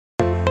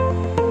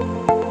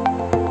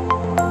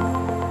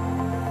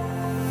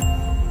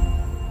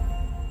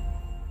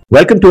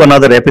Welcome to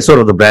another episode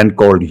of the brand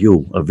called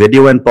You, a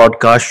video and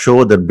podcast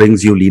show that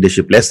brings you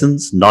leadership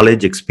lessons,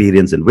 knowledge,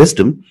 experience, and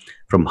wisdom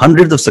from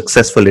hundreds of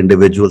successful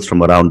individuals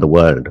from around the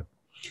world.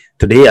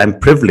 Today, I'm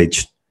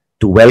privileged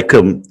to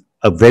welcome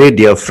a very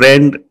dear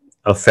friend,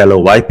 a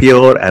fellow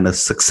YPO, and a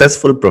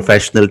successful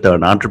professional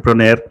turned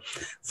entrepreneur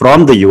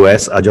from the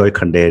US, Ajoy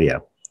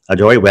Khandheria.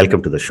 Ajoy,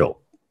 welcome to the show.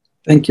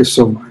 Thank you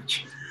so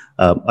much.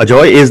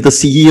 Ajoy is the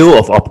CEO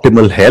of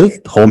Optimal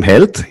Health, Home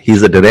Health.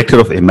 He's the director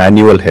of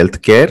Emmanuel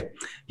Healthcare.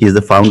 He's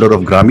the founder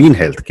of Gramin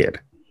Healthcare.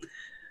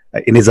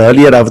 In his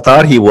earlier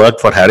avatar, he worked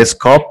for Harris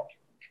Corp,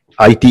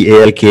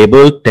 ITAL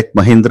Cable, Tech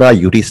Mahindra,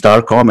 UT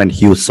Starcom, and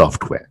Hughes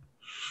Software.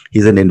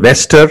 He's an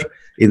investor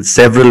in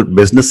several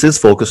businesses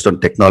focused on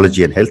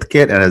technology and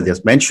healthcare. And as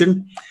just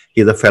mentioned,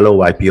 he's a fellow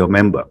YPO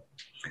member.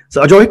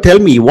 So Ajoy, tell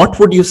me, what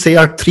would you say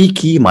are three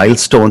key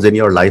milestones in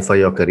your life or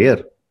your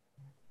career?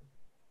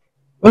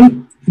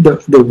 Well,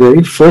 the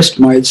very first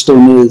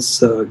milestone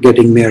is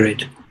getting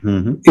married.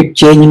 Mm-hmm. It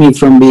changed me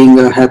from being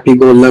a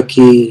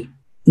happy-go-lucky,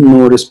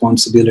 no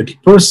responsibility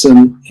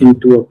person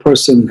into a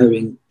person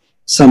having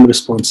some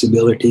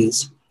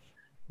responsibilities.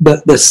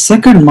 The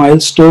second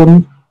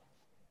milestone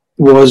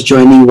was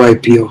joining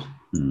YPO.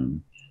 Mm-hmm.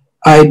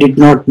 I did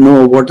not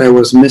know what I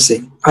was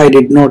missing. I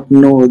did not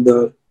know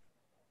the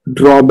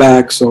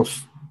drawbacks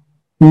of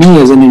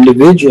me as an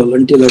individual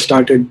until I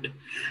started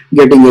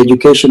getting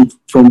education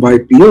from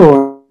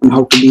YPO on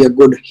how to be a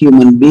good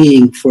human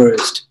being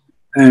first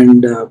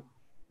and a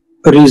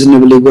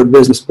reasonably good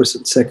business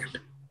person second.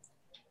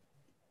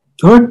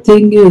 Third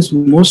thing is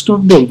most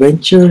of the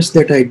ventures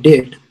that I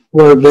did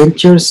were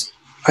ventures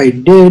I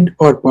did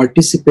or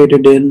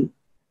participated in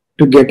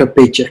to get a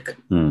paycheck.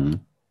 Mm-hmm.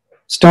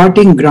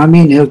 Starting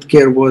Gramin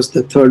Healthcare was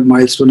the third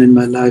milestone in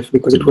my life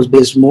because it was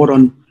based more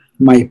on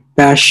my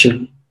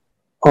passion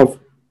of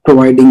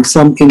providing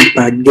some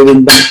impact,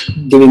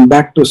 giving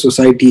back to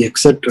society,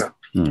 etc.,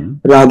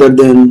 rather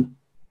than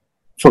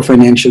for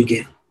financial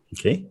gain.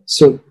 Okay.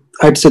 So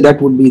I'd say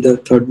that would be the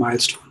third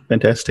milestone.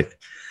 Fantastic.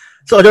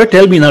 So Ajoy,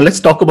 tell me now, let's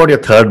talk about your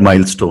third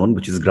milestone,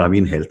 which is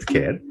Gramin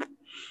Healthcare.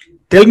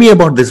 Tell me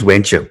about this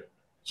venture.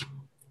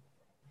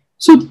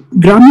 So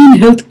Gramin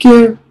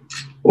Healthcare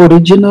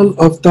original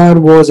avatar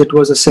was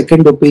a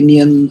second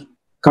opinion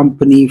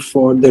company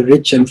for the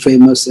rich and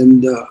famous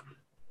and the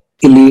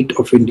elite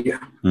of India.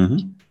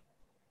 Mm-hmm.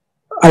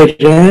 I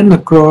ran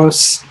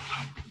across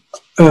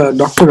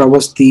Dr.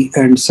 Avasthi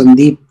and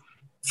Sandeep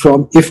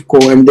from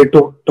IFCO, and they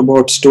talked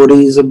about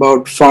stories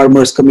about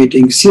farmers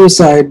committing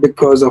suicide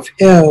because of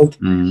health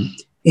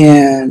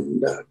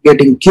and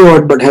getting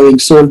cured but having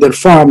sold their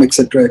farm,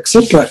 etc.,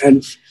 etc.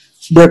 And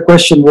their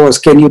question was,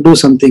 can you do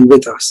something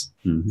with us?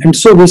 Mm-hmm. And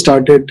so we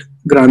started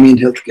Gramin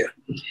Healthcare.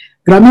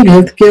 Gramin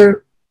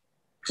Healthcare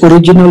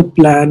original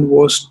plan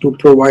was to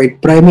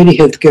provide primary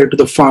healthcare to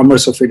the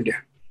farmers of India.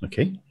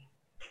 Okay.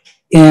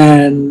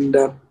 And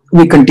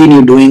we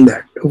continue doing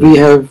that. We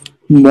have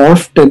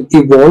morphed and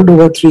evolved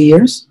over 3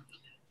 years,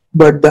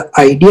 but the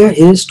idea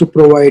is to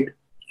provide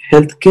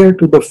healthcare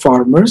to the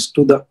farmers,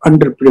 to the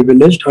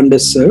underprivileged,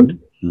 underserved,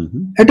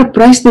 at a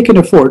price they can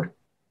afford,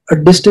 a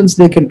distance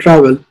they can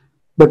travel,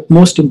 but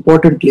most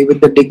importantly,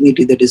 with the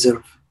dignity they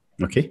deserve.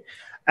 Okay.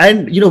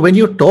 And, when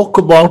you talk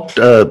about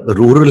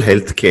rural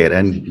healthcare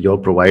and you're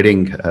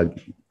providing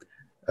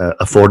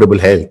affordable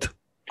health,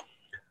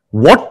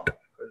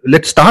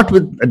 let's start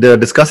with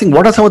discussing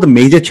what are some of the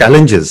major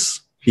challenges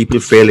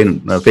people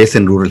face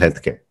in rural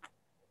healthcare.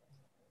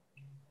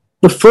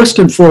 The first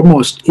and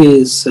foremost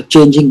is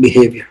changing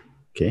behavior.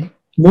 Okay.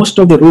 Most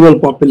of the rural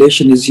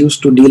population is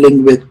used to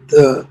dealing with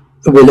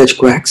village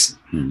quacks,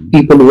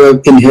 people who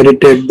have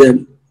inherited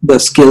the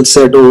skill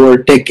set over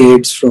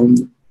decades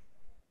from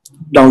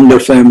down their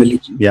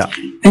family. Yeah.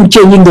 And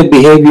changing the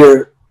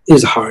behavior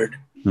is hard.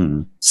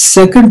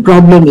 Second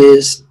problem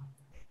is,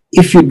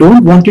 if you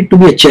don't want it to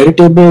be a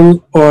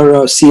charitable or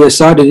a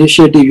CSR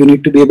initiative, you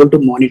need to be able to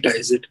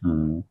monetize it.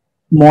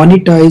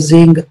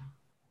 Monetizing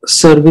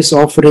service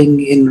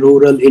offering in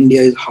rural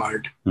India is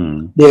hard.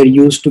 They're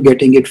used to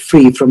getting it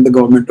free from the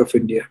government of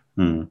India.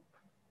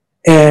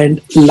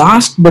 And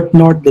last but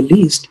not the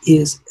least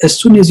is, as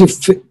soon as you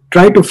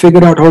try to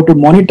figure out how to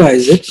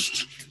monetize it,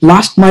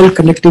 last mile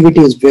connectivity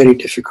is very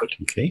difficult.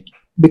 Okay.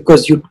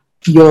 Because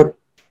your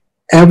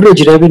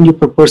average revenue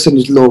per person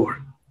is lower.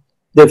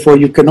 Therefore,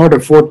 you cannot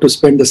afford to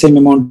spend the same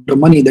amount of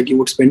money that you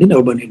would spend in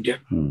urban India.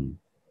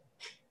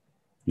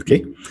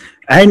 Okay.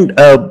 And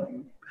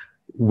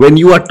when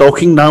you are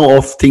talking now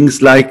of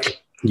things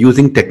like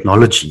using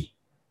technology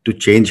to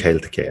change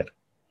healthcare,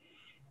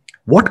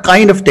 what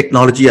kind of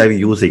technology are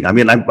you using? I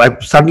mean, I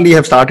suddenly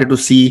have started to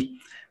see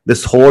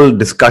this whole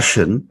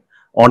discussion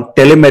on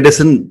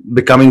telemedicine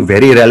becoming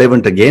very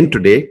relevant again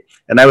today.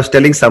 And I was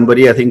telling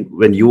somebody, I think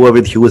when you were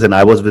with Hughes and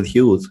I was with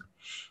Hughes,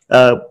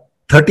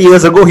 30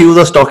 years ago, he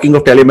was talking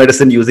of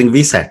telemedicine using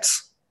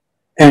VSATs.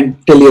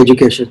 And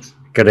teleeducation.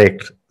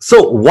 Correct.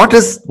 So what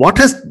is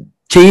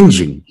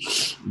changing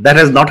that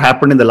has not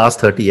happened in the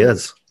last 30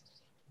 years?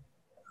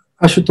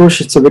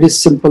 Ashutosh, it's a very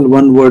simple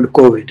one word,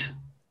 COVID.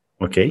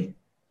 Okay.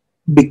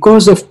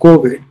 Because of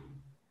COVID,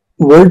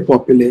 world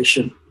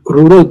population,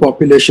 rural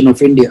population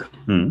of India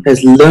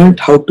has learned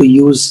how to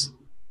use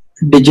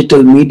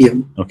digital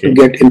medium to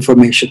get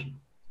information.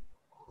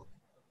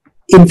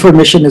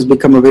 Information has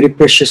become a very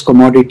precious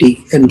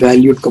commodity and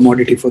valued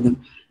commodity for them.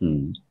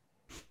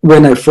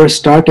 When I first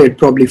started,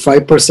 probably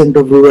 5%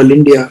 of rural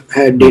India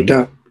had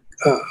data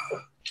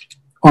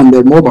on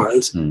their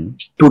mobiles.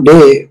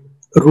 Today,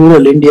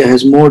 rural India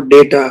has more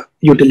data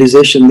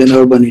utilization than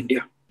urban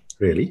India.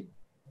 Really?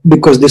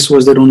 Because this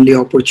was their only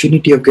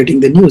opportunity of getting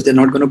the news. They're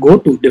not going to go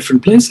to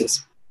different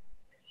places.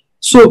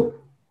 So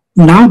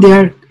now they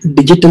are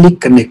digitally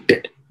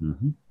connected.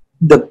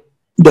 The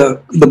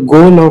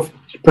goal of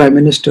Prime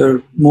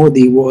Minister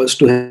Modi was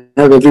to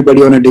have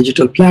everybody on a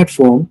digital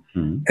platform,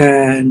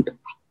 and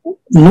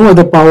no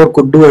other power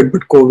could do it,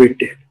 but COVID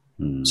did.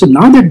 So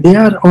now that they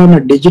are on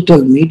a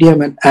digital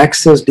medium and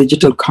access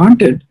digital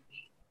content,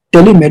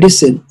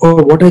 telemedicine,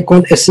 or what I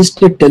call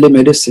assisted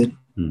telemedicine,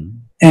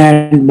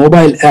 and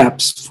mobile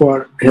apps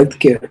for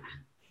healthcare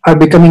are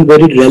becoming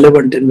very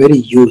relevant and very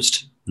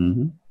used.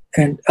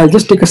 And I'll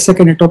just take a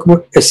second and talk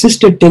about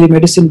assisted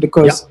telemedicine,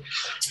 because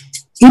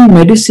in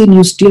medicine,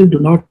 you still do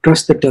not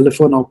trust the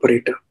telephone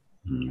operator.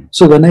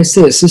 So when I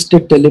say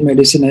assisted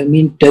telemedicine, I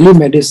mean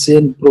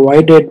telemedicine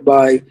provided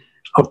by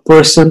a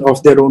person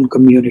of their own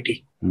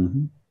community,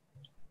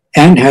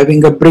 and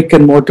having a brick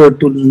and mortar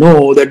to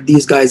know that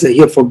these guys are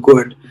here for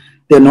good.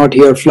 They're not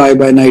here fly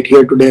by night,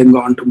 here today and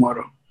gone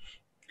tomorrow.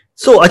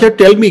 So Ajoy,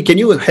 tell me, can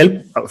you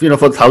help,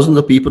 for thousands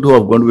of people who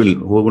are going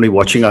to be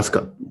watching us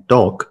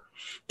talk,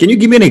 can you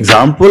give me an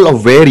example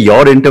of where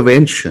your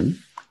intervention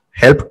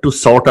helped to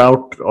sort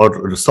out or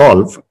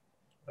resolve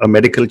a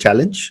medical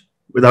challenge,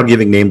 without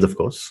giving names, of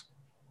course?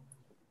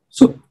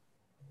 So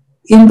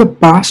in the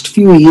past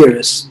few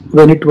years,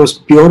 when it was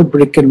pure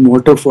brick and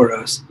mortar for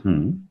us,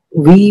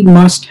 we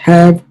must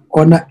have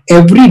on an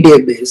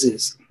everyday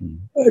basis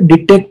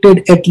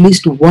detected at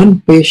least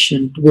one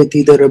patient with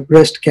either a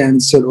breast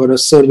cancer or a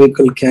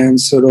cervical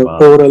cancer or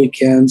oral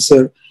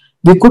cancer.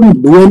 We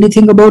couldn't do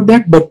anything about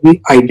that, but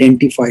we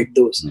identified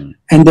those.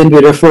 And then we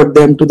referred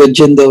them to the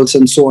Jindals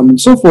and so on and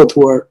so forth,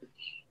 who are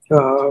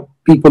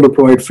people who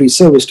provide free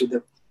service to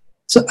them.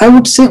 So I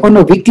would say on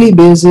a weekly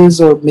basis,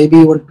 or maybe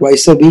even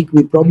twice a week,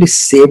 we probably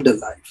saved a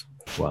life.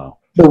 Wow.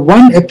 The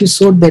one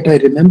episode that I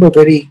remember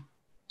very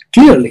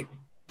clearly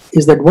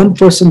is that one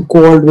person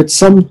called with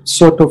some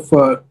sort of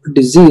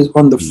disease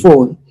on the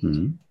phone,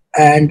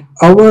 and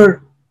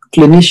our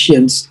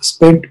clinicians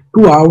spent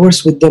 2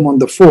 hours with them on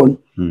the phone,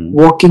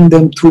 walking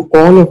them through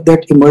all of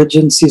that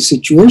emergency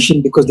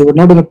situation, because they were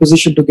not in a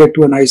position to get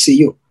to an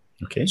ICU.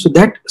 So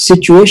that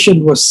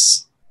situation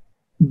was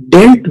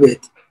dealt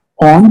with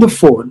on the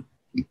phone,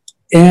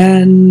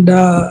 and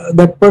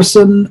that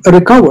person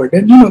recovered.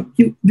 And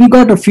we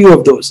got a few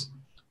of those.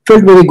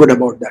 Felt very good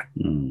about that.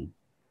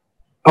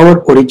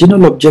 Our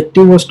original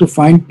objective was to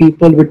find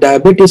people with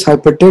diabetes,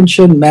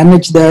 hypertension,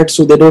 manage that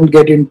so they don't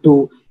get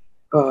into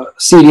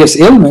serious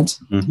ailments.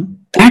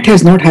 That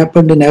has not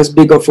happened in as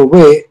big of a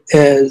way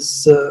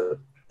as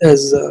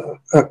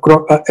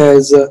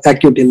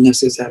acute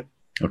illnesses have.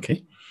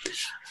 Okay.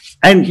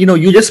 And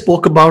you just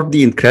spoke about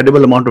the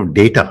incredible amount of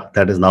data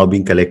that is now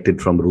being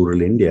collected from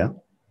rural India.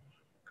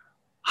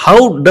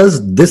 How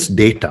does this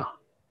data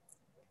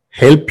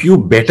help you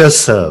better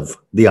serve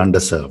the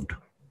underserved?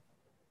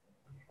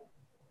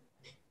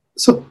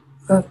 So,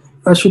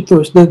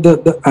 Ashutosh,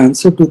 the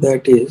answer to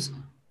that is,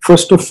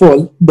 first of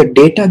all, the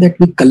data that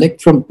we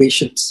collect from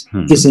patients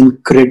is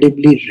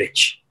incredibly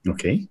rich.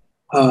 Okay.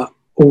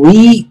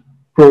 We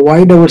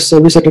provide our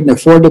service at an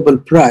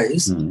affordable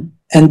price,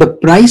 and the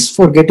price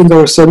for getting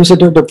our service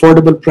at an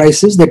affordable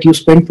price is that you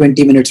spend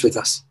 20 minutes with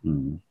us.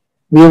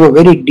 We have a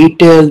very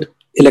detailed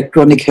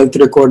electronic health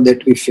record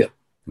that we fill.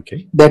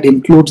 Okay. That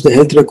includes the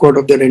health record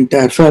of their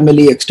entire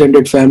family,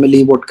 extended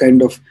family, what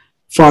kind of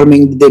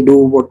farming they do,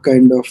 what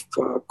kind of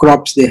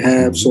crops they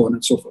have, so on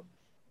and so forth.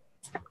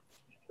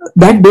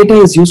 That data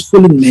is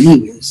useful in many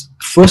ways.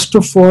 First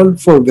of all,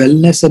 for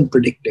wellness and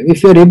predictive.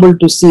 If you're able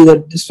to see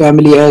that this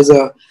family has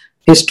a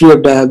history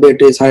of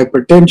diabetes,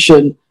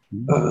 hypertension,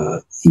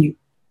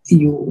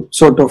 you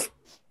sort of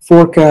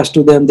forecast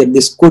to them that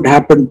this could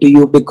happen to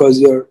you because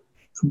your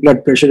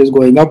blood pressure is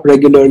going up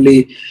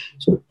regularly.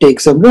 So take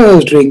some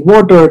rest, drink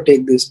water,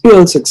 take these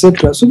pills,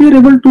 etc. So we are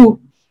able to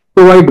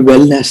provide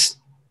wellness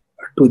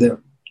to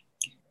them.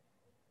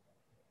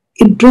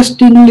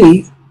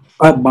 Interestingly,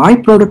 a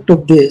byproduct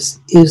of this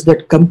is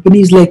that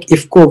companies like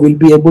IFCO will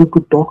be able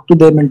to talk to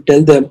them and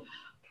tell them,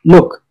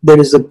 look, there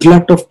is a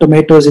glut of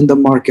tomatoes in the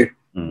market.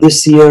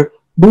 This year,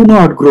 do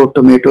not grow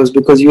tomatoes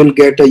because you will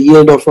get a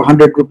yield of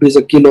 100 rupees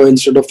a kilo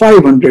instead of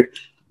 500.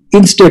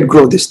 Instead,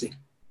 grow this thing.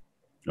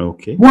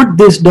 Okay. What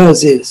this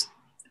does is,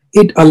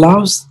 it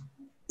allows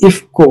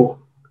IFCO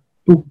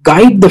to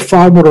guide the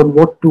farmer on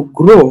what to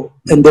grow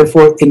and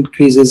therefore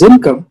increase his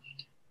income,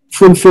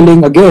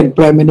 fulfilling again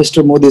Prime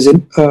Minister Modi's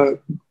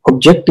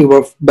objective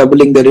of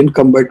doubling their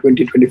income by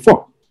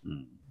 2024.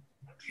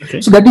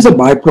 Okay. So that is a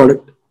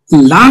byproduct.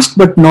 Last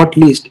but not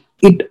least,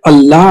 it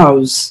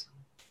allows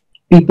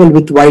people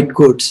with white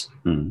goods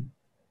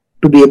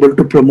to be able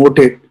to promote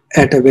it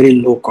at a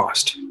very low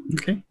cost.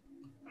 Okay,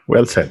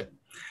 well said.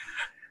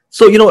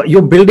 So,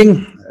 you're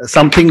building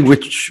something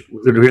which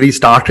really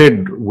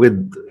started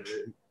with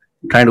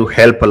trying to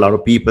help a lot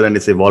of people, and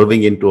it's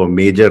evolving into a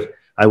major,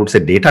 I would say,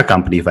 data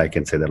company, if I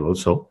can say that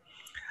also.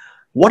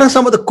 What are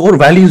some of the core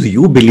values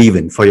you believe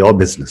in for your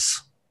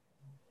business?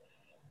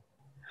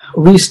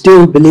 We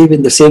still believe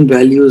in the same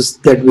values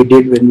that we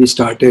did when we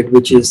started,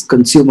 which is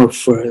consumer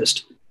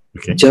first.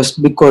 Okay.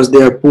 Just because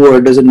they are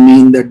poor doesn't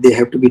mean that they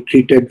have to be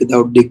treated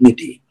without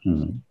dignity.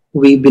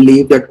 We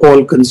believe that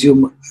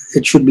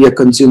it should be a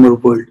consumer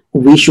world.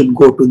 We should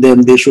go to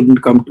them, they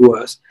shouldn't come to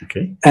us.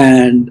 Okay.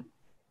 And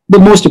the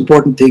most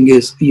important thing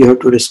is you have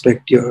to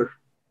respect your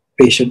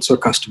patients or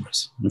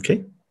customers.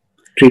 Okay.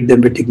 Treat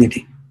them with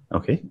dignity.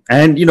 Okay.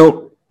 And,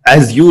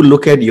 as you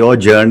look at your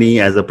journey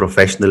as a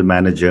professional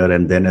manager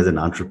and then as an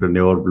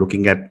entrepreneur,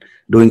 looking at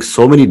doing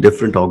so many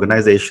different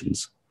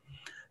organizations,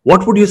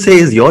 what would you say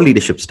is your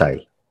leadership style?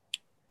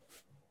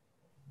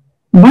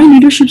 My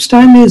leadership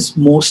style is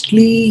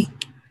mostly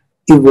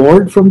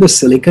evolved from the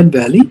Silicon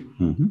Valley,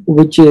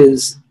 which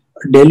is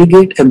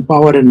delegate,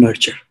 empower, and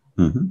nurture.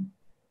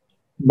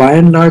 By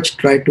and large,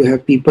 try to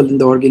have people in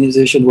the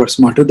organization who are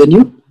smarter than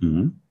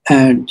you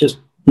and just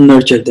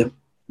nurture them.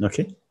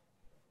 Okay.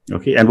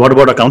 Okay. And what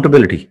about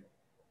accountability?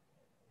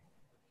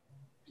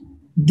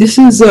 This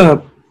is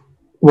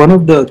one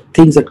of the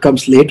things that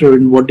comes later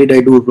in what did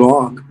I do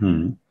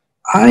wrong.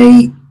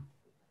 I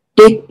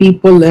take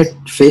people at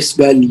face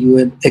value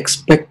and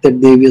expect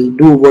that they will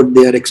do what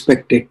they are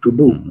expected to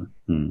do.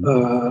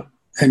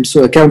 And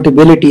so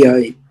accountability,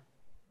 I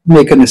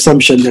make an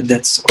assumption that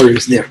that's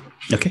always there.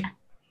 Okay.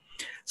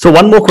 So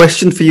one more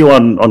question for you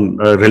on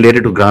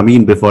related to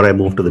Gramin before I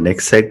move to the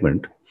next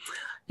segment.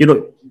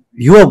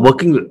 You are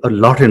working a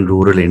lot in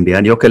rural India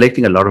and you're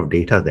collecting a lot of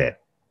data there.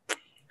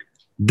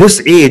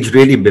 This age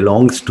really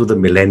belongs to the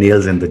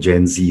millennials and the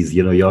Gen Zs.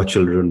 Your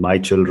children, my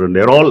children,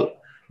 they're all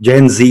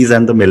Gen Zs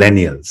and the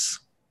millennials.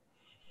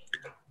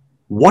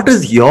 What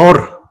is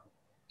your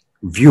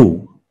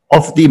view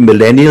of the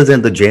millennials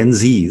and the Gen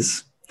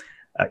Zs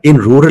in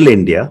rural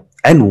India,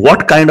 and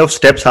what kind of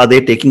steps are they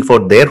taking for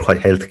their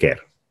healthcare?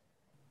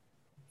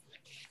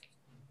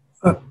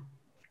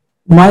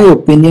 My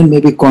opinion may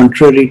be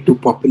contrary to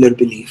popular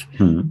belief.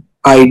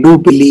 I do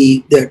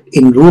believe that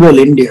in rural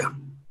India,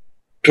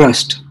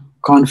 trust,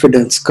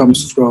 confidence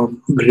comes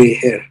from gray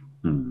hair.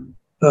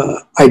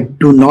 I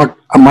do not,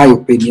 my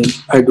opinion,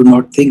 I do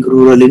not think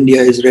rural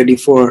India is ready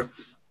for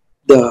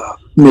the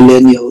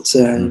millennials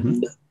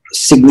and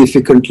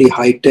significantly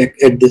high tech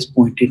at this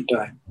point in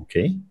time.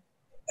 Okay.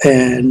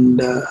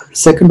 And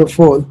second of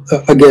all,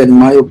 again,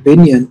 my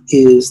opinion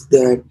is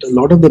that a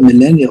lot of the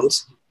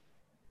millennials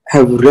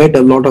have read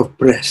a lot of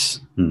press,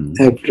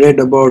 have read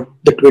about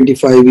the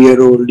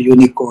 25-year-old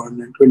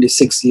unicorn and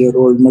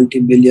 26-year-old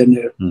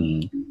multimillionaire.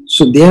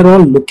 So they are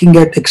all looking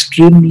at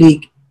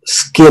extremely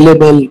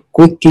scalable,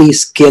 quickly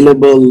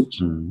scalable,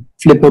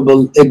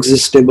 flippable,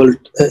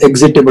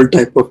 exitable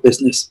type of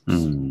business.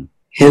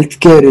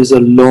 Healthcare is a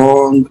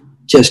long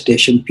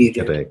gestation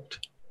period. Correct.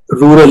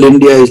 Rural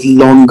India is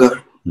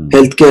longer.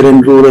 Healthcare in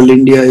rural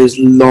India is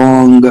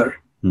longer.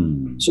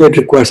 So it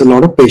requires a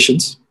lot of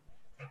patience,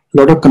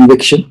 a lot of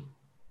conviction,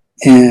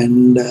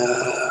 and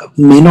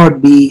may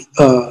not be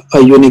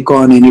a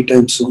unicorn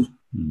anytime soon.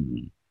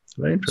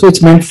 Right. So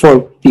it's meant for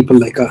people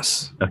like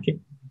us. Okay.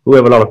 Who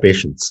have a lot of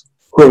patience.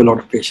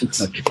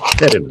 Okay.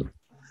 Fair enough.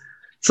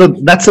 So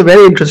that's a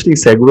very interesting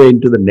segue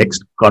into the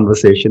next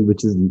conversation,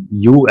 which is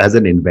you as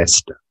an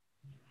investor.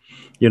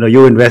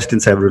 You invest in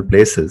several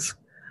places.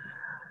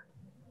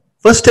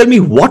 First, tell me,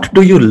 what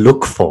do you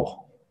look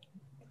for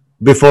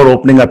before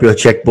opening up your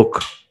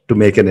checkbook to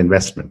make an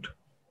investment?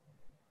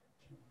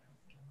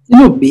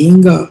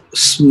 Being a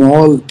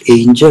small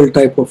angel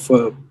type of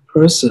a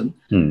person,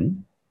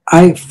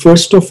 I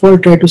first of all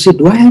try to see,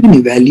 do I have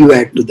any value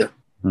add to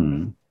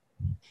them?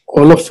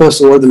 All of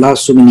us over the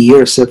last so many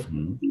years have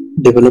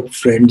developed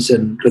friends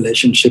and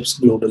relationships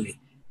globally.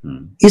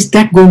 Is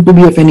that going to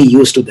be of any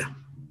use to them?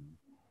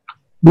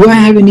 Do I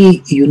have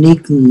any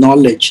unique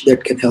knowledge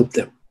that can help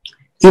them?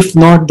 If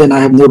not, then I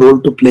have no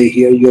role to play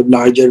here. You have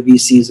larger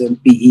VCs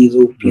and PEs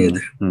who play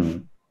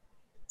there.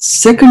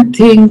 Second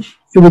thing,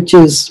 which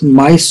is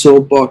my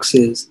soapbox,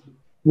 is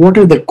what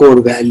are the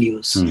core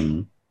values?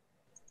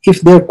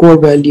 If their core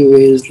value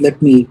is,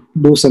 let me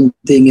do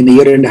something in a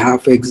year and a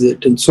half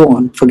exit and so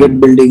on, forget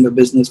building a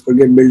business,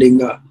 forget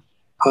building a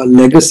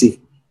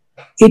legacy,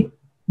 it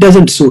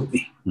doesn't suit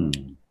me.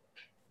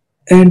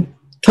 And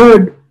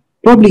third,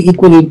 probably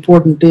equally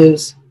important,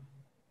 is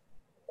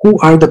who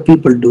are the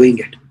people doing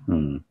it?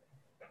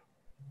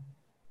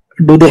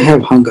 Do they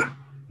have hunger?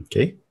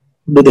 Okay.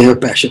 Do they have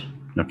passion?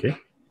 Okay.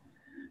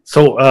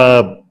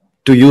 So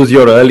to use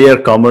your earlier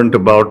comment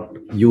about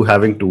you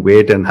having to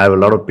wait and have a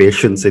lot of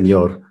patience in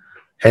your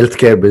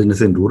healthcare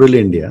business in rural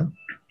India,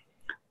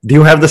 do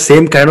you have the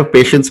same kind of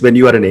patience when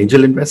you are an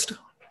angel investor?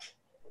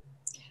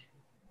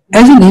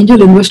 As an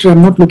angel investor,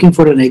 I'm not looking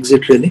for an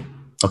exit really.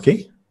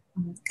 Okay.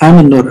 I'm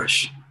in no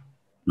rush.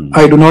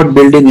 I do not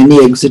build in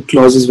any exit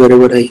clauses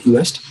wherever I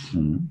invest.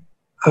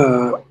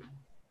 Uh,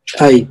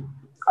 I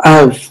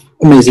have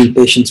amazing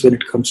patience when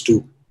it comes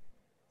to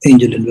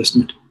angel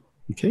investment.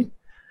 Okay.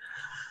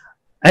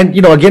 And,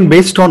 again,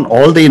 based on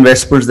all the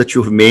investments that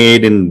you've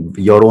made in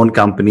your own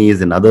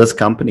companies and others'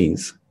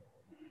 companies,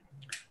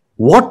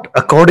 what,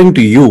 according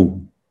to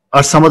you,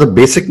 are some of the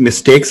basic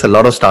mistakes a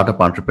lot of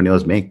startup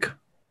entrepreneurs make?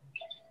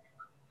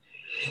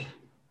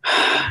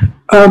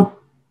 I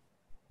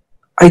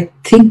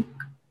think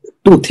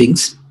two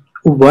things.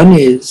 One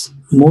is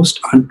most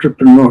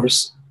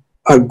entrepreneurs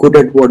are good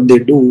at what they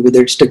do,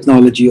 whether it's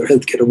technology or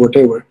healthcare or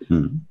whatever.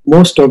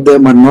 Most of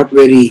them are not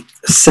very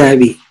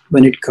savvy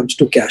when it comes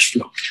to cash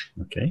flow.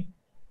 Okay.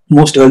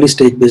 Most early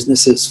stage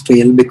businesses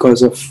fail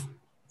because of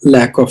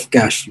lack of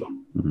cash flow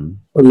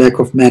or lack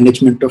of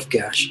management of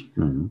cash.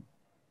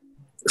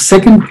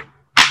 Second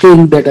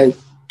thing that I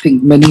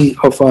think many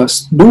of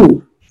us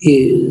do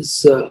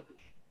is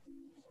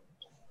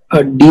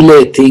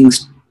delay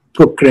things,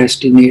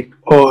 procrastinate,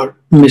 or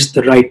miss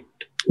the right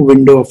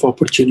window of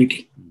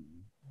opportunity.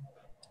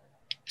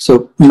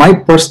 So my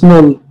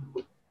personal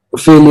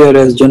failure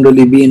has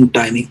generally been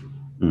timing.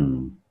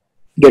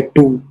 Get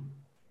too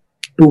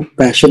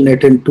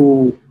passionate and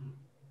too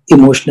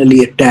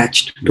emotionally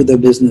attached to the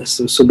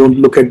business. So don't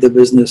look at the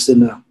business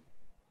in a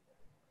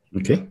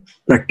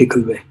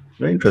practical way.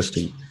 Very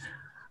interesting.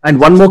 And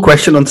one more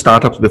question on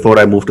startups before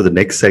I move to the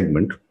next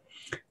segment.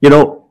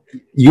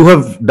 You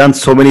have done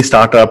so many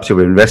startups, you've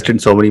invested in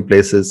so many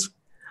places.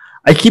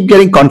 I keep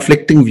getting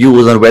conflicting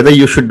views on whether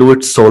you should do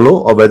it solo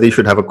or whether you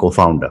should have a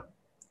co-founder.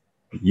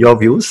 Your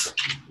views?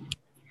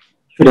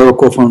 Should have a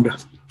co-founder.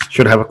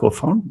 Should have a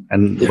co-founder.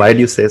 And why do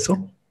you say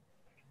so?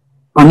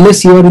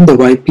 Unless you are in the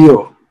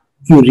YPO,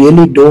 you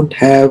really don't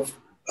have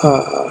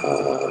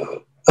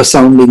a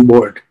sounding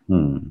board.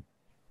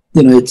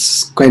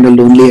 It's kind of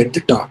lonely at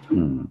the top.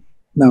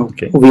 Now,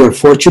 we are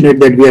fortunate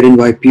that we are in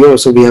YPO,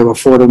 so we have a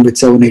forum with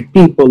 7-8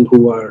 people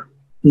who are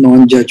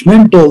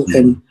non-judgmental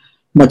and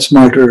much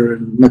smarter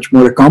and much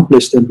more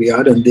accomplished than we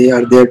are, and they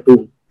are there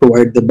to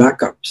provide the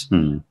backups.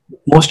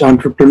 Most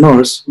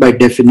entrepreneurs, by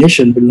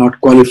definition, will not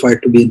qualify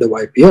to be in the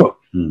YPO.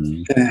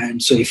 And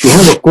so if you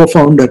have a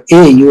co-founder,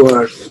 you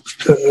are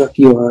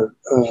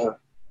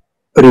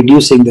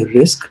reducing the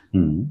risk.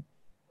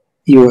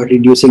 You are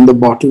reducing the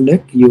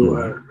bottleneck. You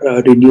are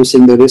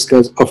reducing the risk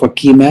of a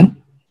key man.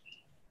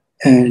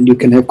 And you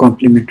can have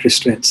complementary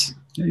strengths.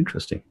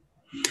 Interesting.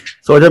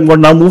 So I'm going to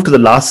now move to the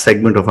last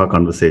segment of our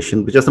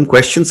conversation, which are some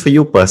questions for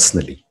you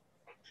personally.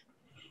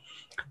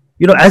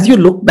 As you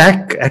look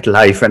back at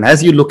life and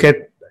as you look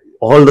at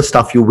all the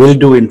stuff you will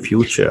do in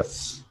future,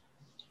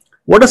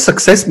 what does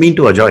success mean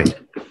to Ajoy?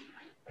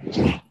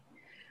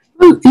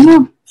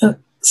 Well,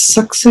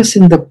 success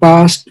in the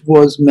past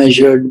was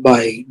measured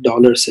by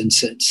dollars and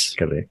cents.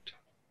 Correct.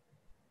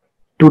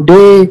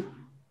 Today,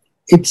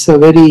 it's a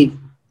very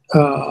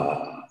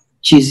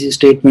cheesy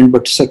statement,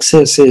 but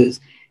success is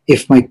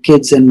if my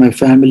kids and my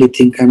family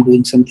think I'm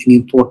doing something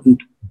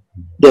important,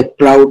 they're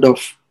proud of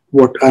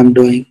what I'm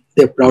doing.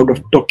 They're proud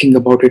of talking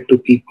about it to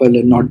people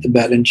and not the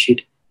balance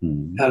sheet.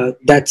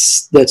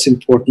 That's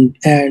important.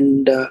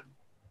 And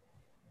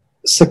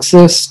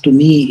success to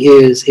me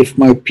is if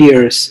my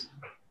peers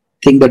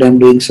think that I'm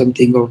doing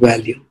something of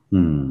value.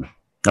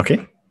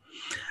 Okay.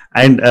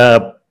 And,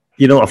 a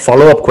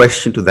follow-up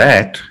question to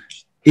that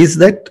is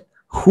that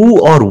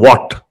who or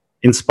what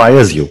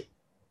inspires you?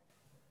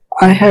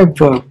 I have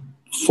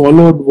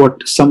followed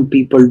what some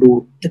people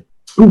do.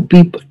 Two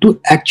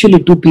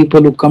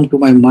people who come to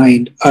my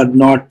mind are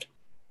not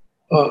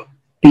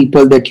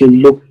people that you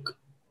look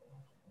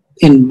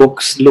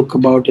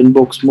about in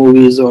books,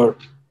 movies, or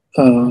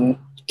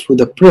through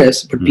the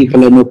press, but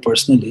people I know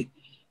personally.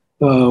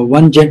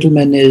 One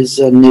gentleman is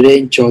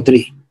Niren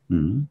Chaudhary,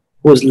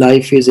 whose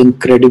life is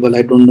incredible.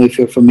 I don't know if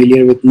you're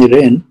familiar with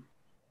Niren.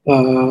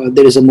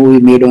 There is a movie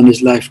made on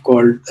his life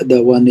called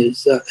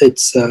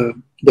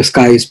The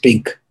Sky is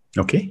Pink.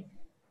 Okay.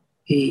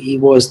 He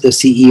was the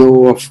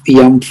CEO of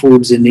Yum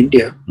Foods in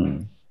India.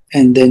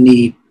 And then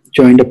he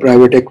joined a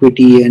private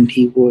equity and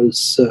he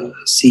was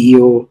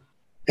CEO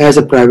as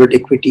a private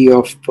equity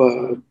of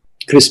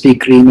Krispy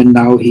Kreme, and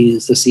now he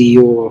is the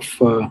CEO of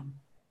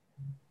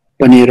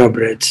Panera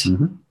Breads.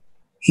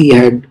 He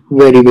had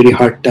very, very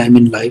hard time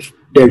in life,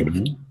 dealt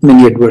with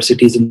many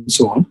adversities and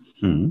so on,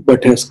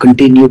 but has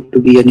continued to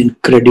be an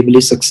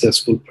incredibly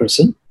successful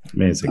person.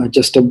 Amazing.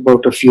 Just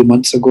about a few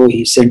months ago,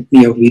 he sent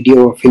me a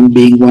video of him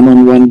being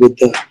one-on-one with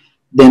the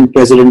then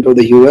president of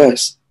the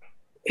US,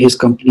 his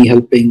company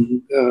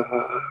helping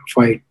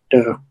fight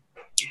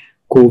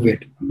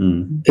COVID.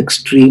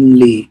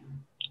 Extremely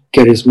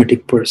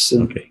charismatic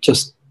person,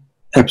 just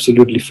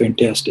absolutely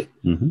fantastic.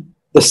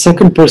 The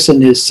second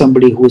person is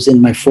somebody who's in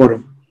my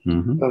forum,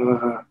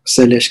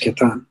 Sailesh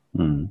Khaitan.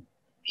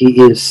 He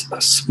is a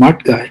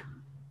smart guy.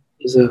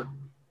 He's a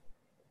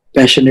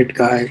passionate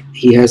guy.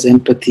 He has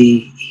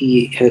empathy.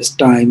 He has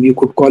time. You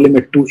could call him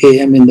at 2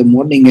 a.m. in the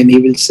morning and he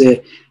will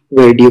say,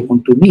 where do you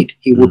want to meet?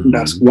 He wouldn't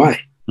ask why.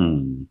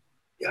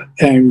 Yeah.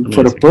 And Amazing.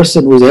 for a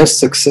person who's as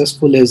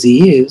successful as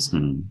he is,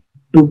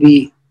 to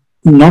be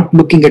not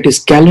looking at his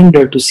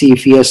calendar to see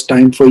if he has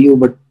time for you,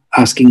 but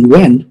asking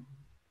when,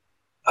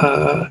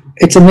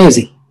 it's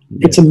amazing.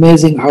 Yes. It's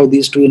amazing how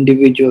these two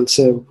individuals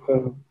have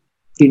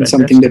been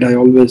something that I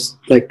always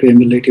like to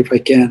emulate if I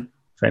can.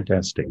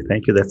 Fantastic.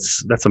 Thank you.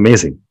 That's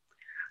amazing.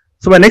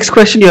 So my next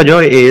question,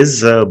 Ajoy,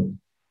 is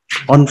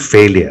on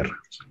failure.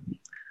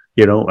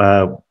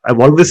 I've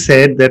always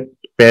said that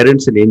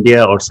parents in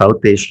India or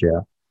South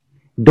Asia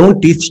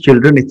don't teach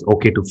children it's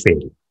okay to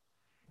fail.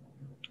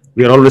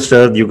 We are always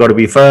told you got to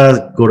be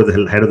first, go to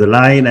the head of the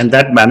line, and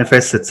that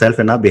manifests itself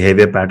in our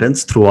behavior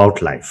patterns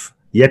throughout life.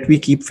 Yet we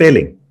keep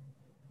failing.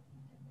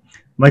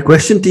 My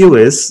question to you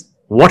is,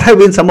 what have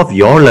been some of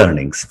your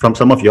learnings from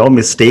some of your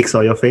mistakes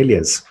or your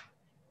failures?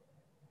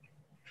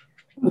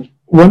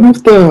 One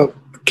of the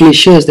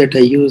cliches that I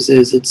use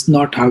is, it's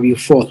not how you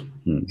fall,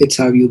 it's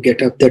how you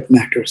get up that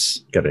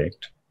matters.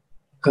 Correct.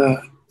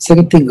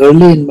 Second thing,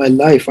 early in my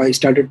life, I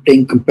started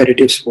playing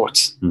competitive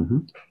sports.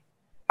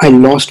 I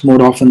lost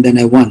more often than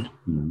I won,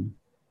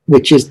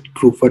 which is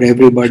true for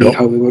everybody, sure,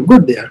 however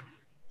good they are.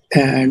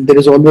 And there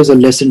is always a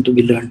lesson to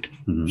be learned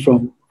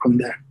from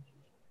that.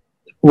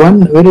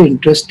 One very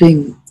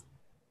interesting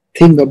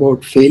thing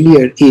about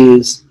failure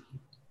is,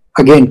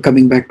 again,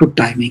 coming back to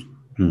timing.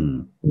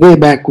 Way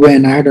back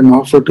when I had an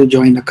offer to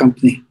join a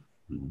company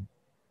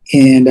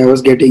and I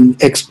was getting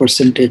X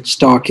percentage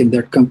stock in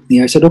that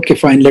company. I said, okay,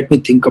 fine, let me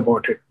think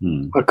about it.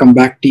 I'll come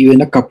back to you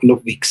in a couple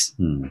of weeks.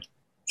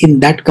 In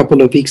that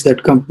couple of weeks,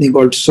 that company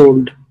got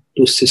sold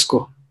to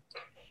Cisco.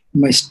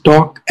 My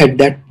stock at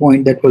that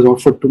point that was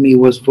offered to me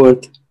was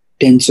worth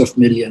tens of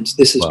millions.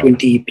 This is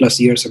 20 plus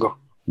years ago.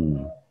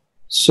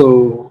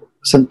 So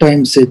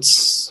sometimes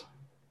it's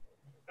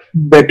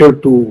better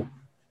to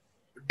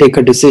take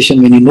a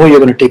decision when you know you're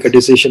going to take a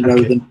decision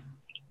rather than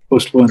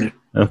postpone it.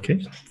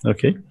 Okay.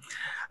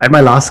 And my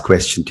last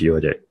question to you,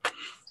 Ajay.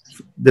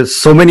 There's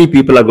so many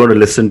people are going to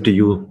listen to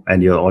you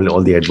and your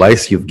all the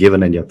advice you've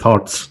given and your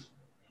thoughts.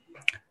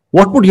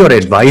 What would your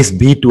advice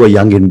be to a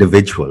young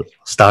individual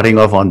starting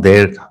off on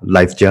their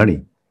life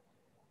journey?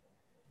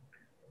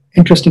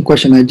 Interesting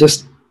question. I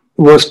just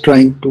was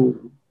trying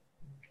to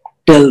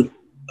tell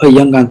a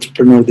young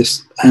entrepreneur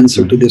this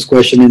answer to this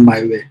question in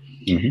my way.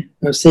 I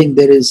was saying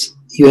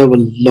you have a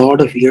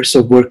lot of years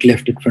of work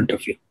left in front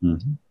of you.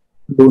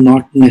 Do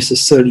not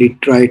necessarily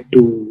try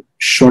to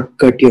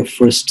shortcut your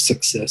first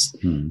success.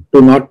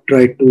 Do not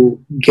try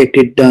to get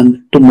it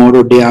done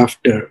tomorrow, day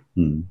after.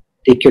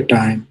 Take your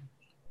time,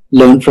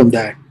 learn from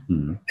that.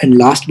 And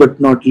last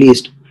but not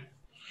least,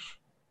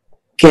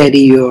 carry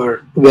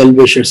your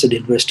well-wishers and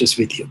investors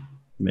with you.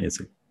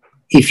 Amazing.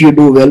 If you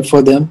do well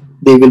for them,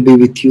 they will be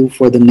with you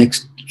for the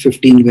next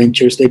 15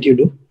 ventures that you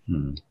do.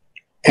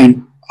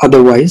 And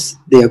otherwise,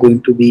 they are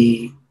going to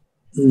be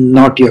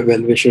not your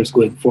well-wishers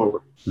going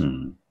forward.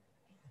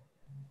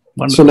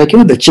 So like,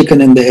 the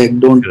chicken and the egg,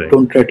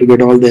 don't try to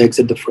get all the eggs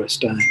at the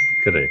first time.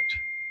 Correct.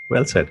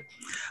 Well said.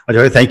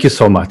 Ajoy, thank you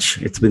so much.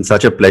 It's been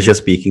such a pleasure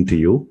speaking to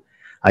you.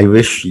 I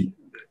wish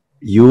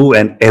you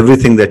and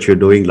everything that you're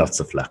doing lots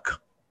of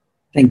luck.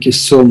 Thank you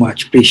so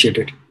much. Appreciate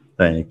it.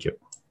 Thank you.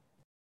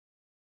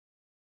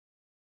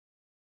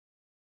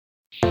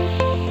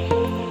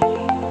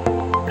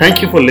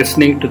 Thank you for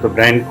listening to the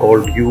Brand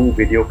Called You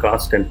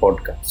videocast and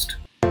podcast,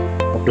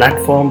 a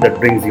platform that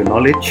brings you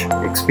knowledge,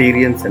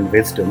 experience, and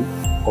wisdom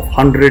of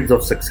hundreds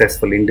of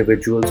successful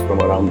individuals from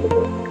around the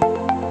world.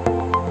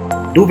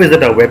 Do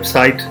visit our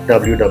website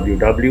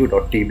www.tbcy.in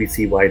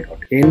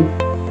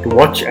to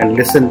watch and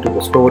listen to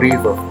the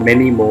stories of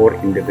many more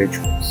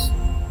individuals.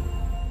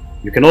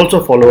 You can also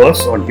follow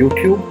us on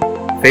YouTube,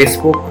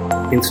 Facebook,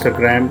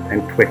 Instagram,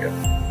 and Twitter.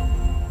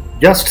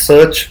 Just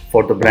search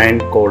for the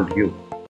Brand Called You.